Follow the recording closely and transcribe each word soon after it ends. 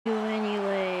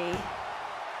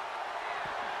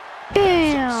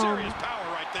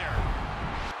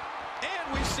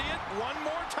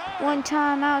One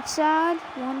time outside,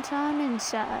 one time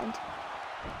inside.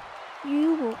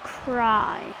 You will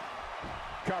cry.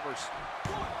 Covers.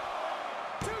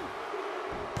 1,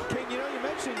 2. King, you know, you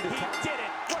mentioned he did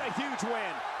it. What a huge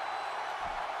win.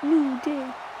 New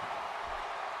day.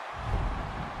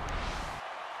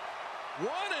 1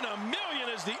 in a million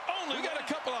is the only. We got a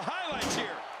couple of highlights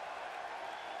here.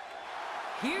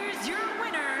 Here's your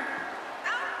winner,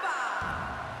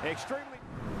 Alpha. Extremely.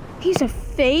 He's a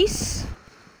face?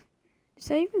 Is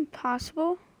that even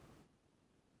possible?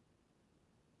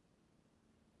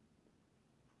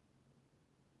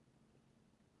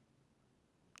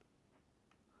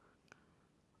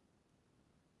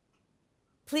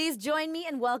 Please join me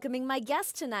in welcoming my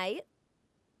guest tonight.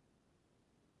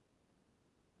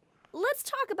 Let's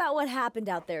talk about what happened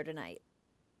out there tonight.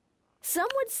 Some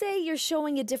would say you're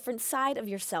showing a different side of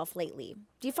yourself lately.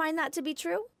 Do you find that to be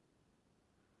true?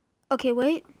 Okay,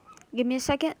 wait. Give me a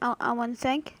second. I want to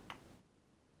think.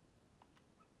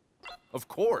 Of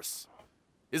course.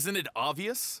 Isn't it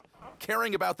obvious?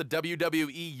 Caring about the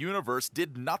WWE Universe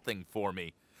did nothing for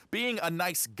me. Being a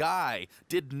nice guy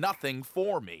did nothing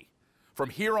for me. From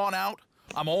here on out,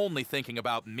 I'm only thinking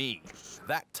about me.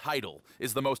 That title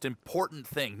is the most important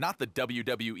thing, not the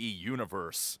WWE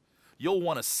Universe. You'll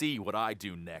want to see what I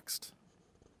do next.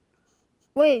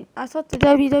 Wait, I thought the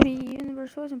WWE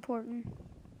Universe was important.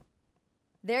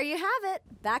 There you have it.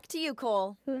 Back to you,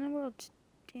 Cole. Who in the world?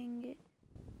 Dang it.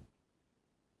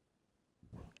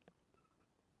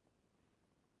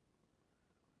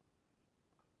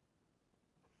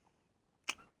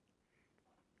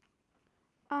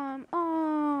 I'm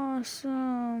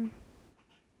awesome.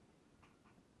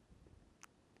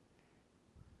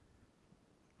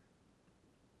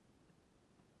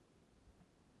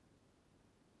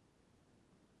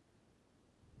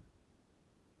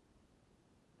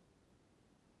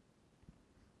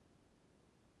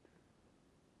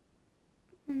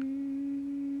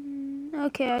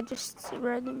 Okay, I just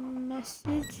read the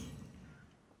message.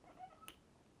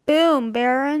 Boom,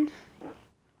 Baron.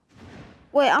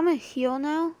 Wait, I'm a heel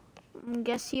now? I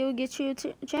guess he'll get you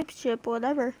a championship,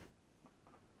 whatever.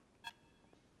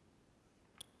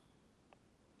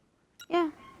 Yeah,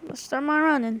 let's start my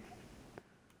running.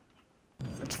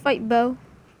 Let's fight, Bo.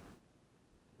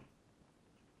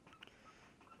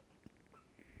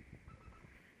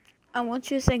 I want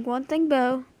you to think one thing,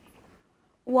 Bo.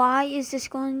 Why is this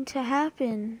going to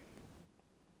happen?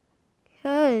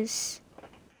 Because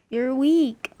you're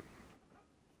weak.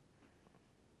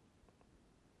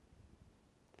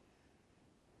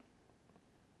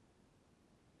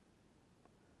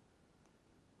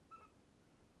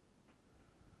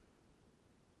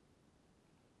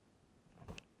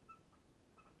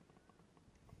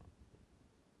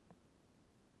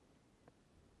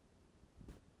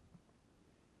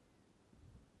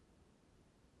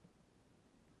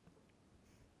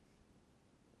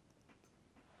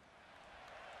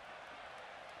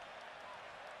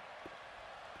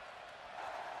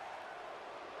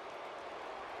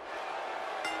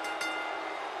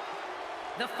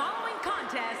 The following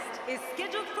contest is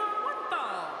scheduled for one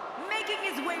fall. Making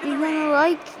his way to the You're ring. gonna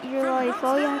like your From life.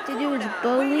 All you have to do is Brooksville,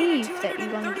 believe Florida, that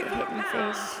you're gonna get hit in the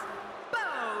 234 face. Bo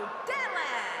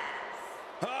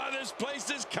Dallas. This place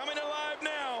is coming alive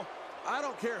now. I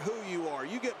don't care who you are.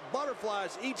 You get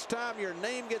butterflies each time your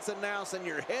name gets announced and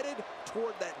you're headed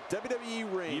toward that WWE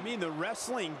ring. You mean the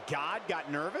wrestling god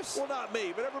got nervous? Well, not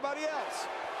me, but everybody else.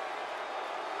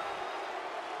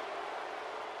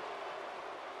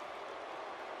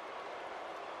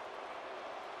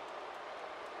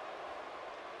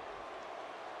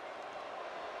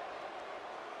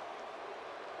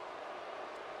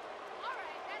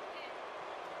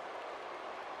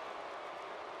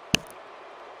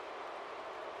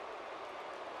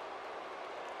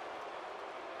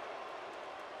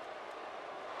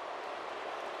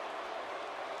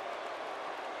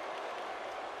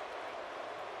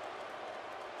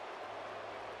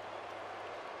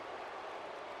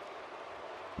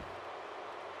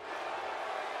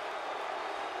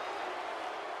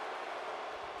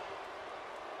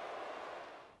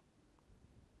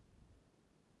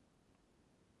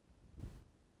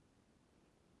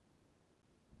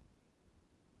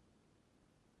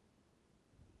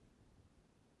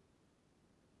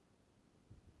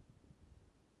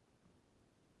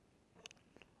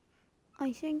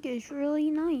 I think it's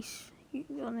really nice. You're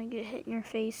gonna get hit in your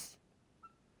face.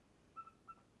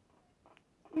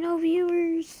 No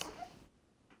viewers.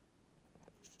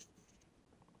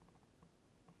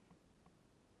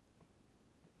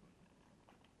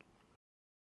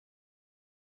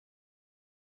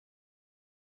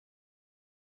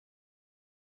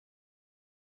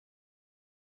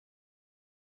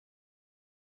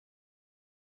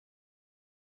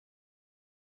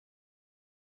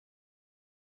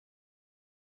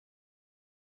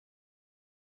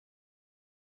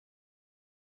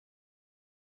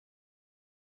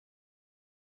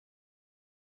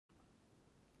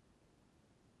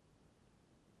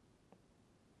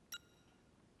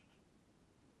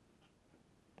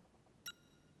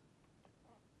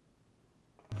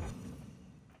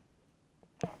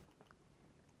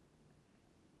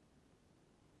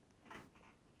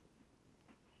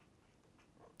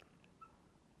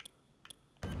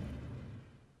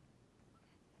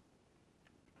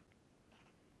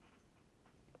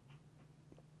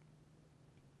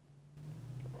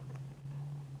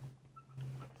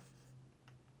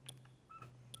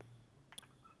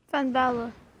 Finn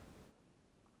Balor.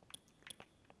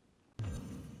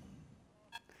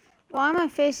 Why am I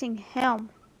facing him?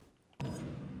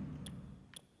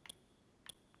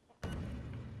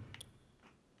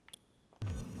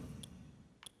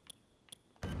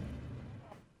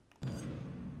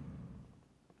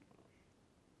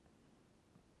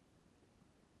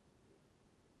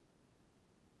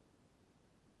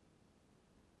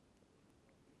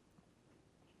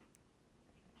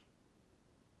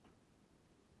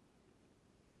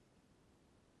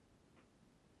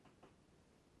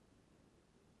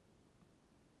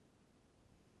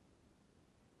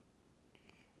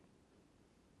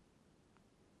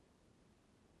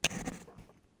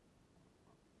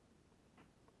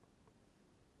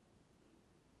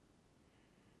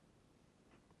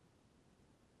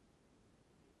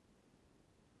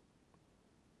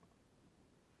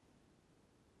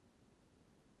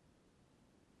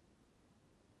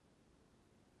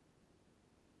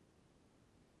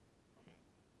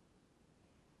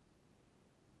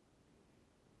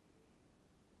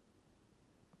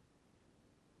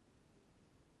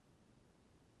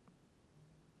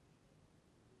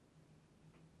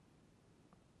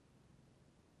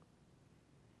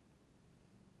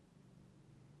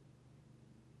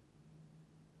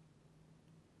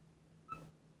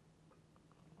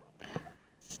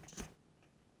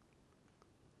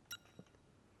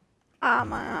 Ah,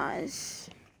 my eyes.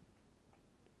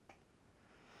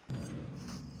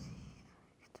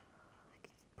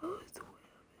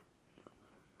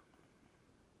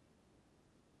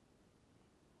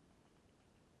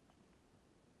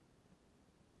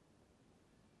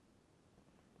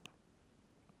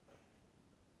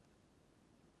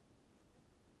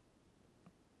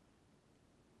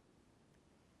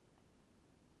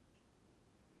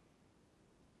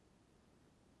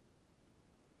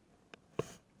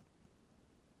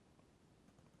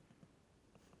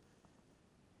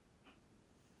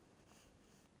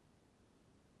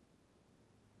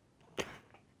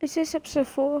 Is this episode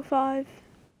 4 or 5?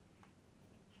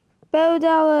 Bo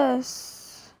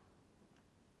Dallas.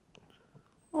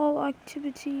 All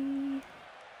activity.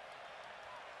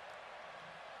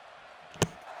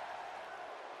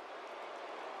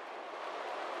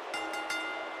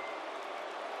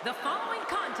 The following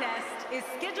contest is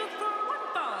scheduled for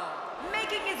one fall,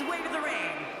 making his way to the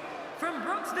ring. From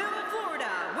Brooksville, Florida,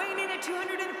 weighing in at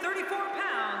 234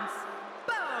 pounds,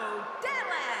 Bo Dallas.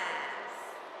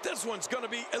 This one's going to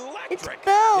be electric. It's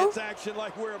Bo. It's action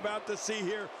like we're about to see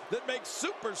here that makes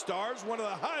superstars one of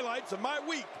the highlights of my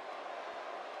week.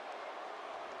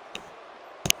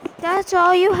 That's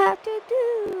all you have to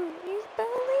do is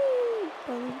believe.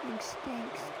 Believing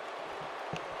stinks.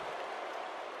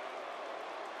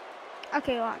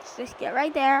 Okay, watch. Just get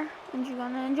right there, and you're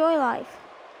gonna enjoy life.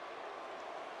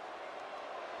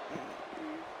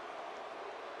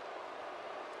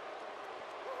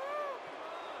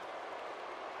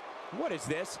 What is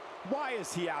this? Why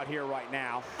is he out here right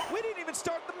now? We didn't even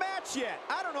start the match yet.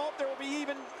 I don't know if there will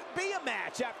even be a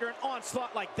match after an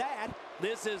onslaught like that.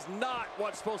 This is not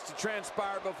what's supposed to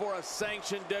transpire before a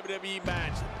sanctioned WWE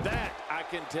match. That I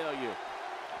can tell you.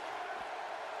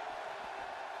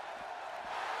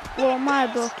 Well, in my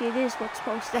book, it is what's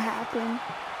supposed to happen.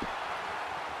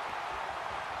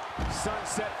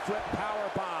 Sunset flip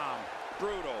power bomb.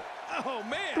 Brutal. Oh,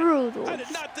 man. Brutal. I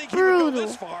did not think he would go Brutal.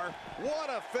 this far. What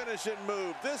a finishing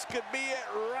move. This could be it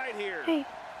right here. Hey,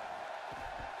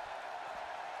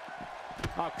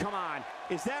 Oh, come on.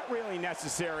 Is that really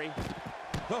necessary?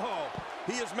 Oh,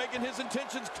 he is making his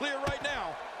intentions clear right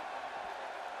now.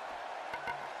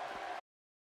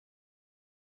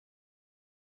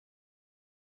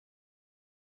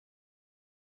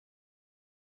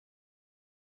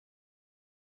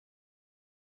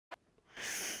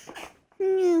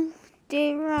 new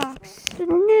day rocks. The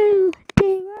new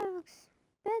day rocks.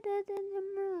 Better than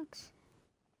them rocks.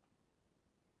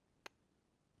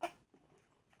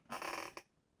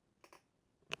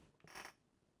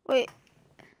 Wait.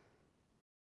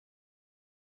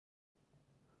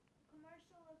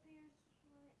 Commercial appears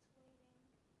when it's waiting.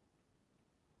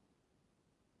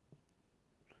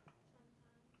 Sometimes.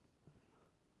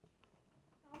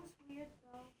 That was weird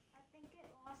though. I think it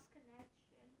lost connection.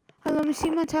 Oh, let me see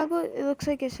my tablet. It looks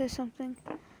like it says something.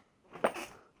 It's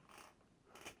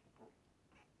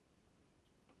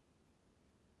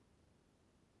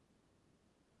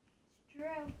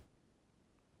true.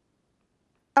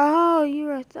 Oh, you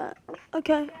wrote that.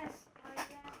 Okay. Yes,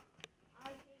 I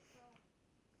think so.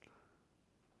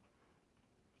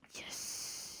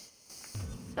 Yes.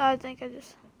 I think I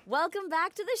just... Welcome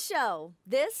back to the show.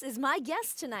 This is my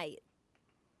guest tonight.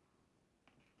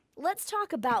 Let's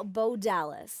talk about Bo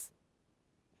Dallas.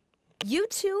 You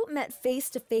two met face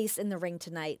to face in the ring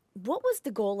tonight. What was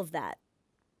the goal of that?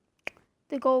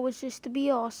 The goal was just to be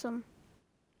awesome.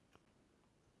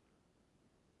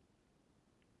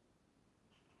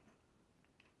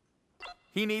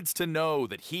 He needs to know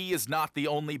that he is not the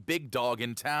only big dog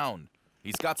in town.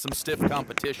 He's got some stiff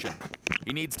competition.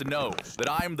 He needs to know that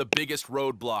I'm the biggest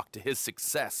roadblock to his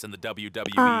success in the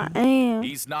WWE. I am.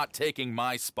 He's not taking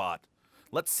my spot.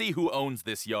 Let's see who owns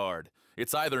this yard.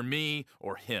 It's either me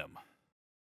or him.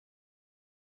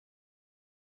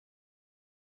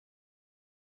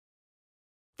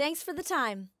 Thanks for the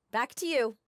time. Back to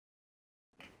you.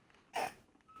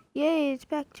 Yay, it's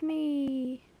back to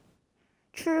me.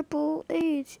 Triple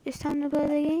H, it's time to play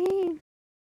the game.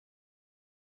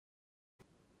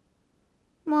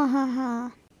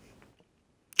 Mwahaha.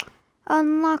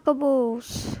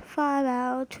 Unlockables. 5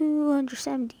 out of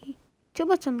 270. Too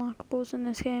much unlockables in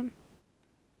this game.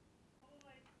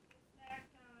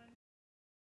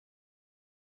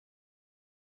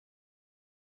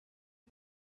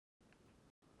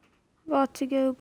 Got to go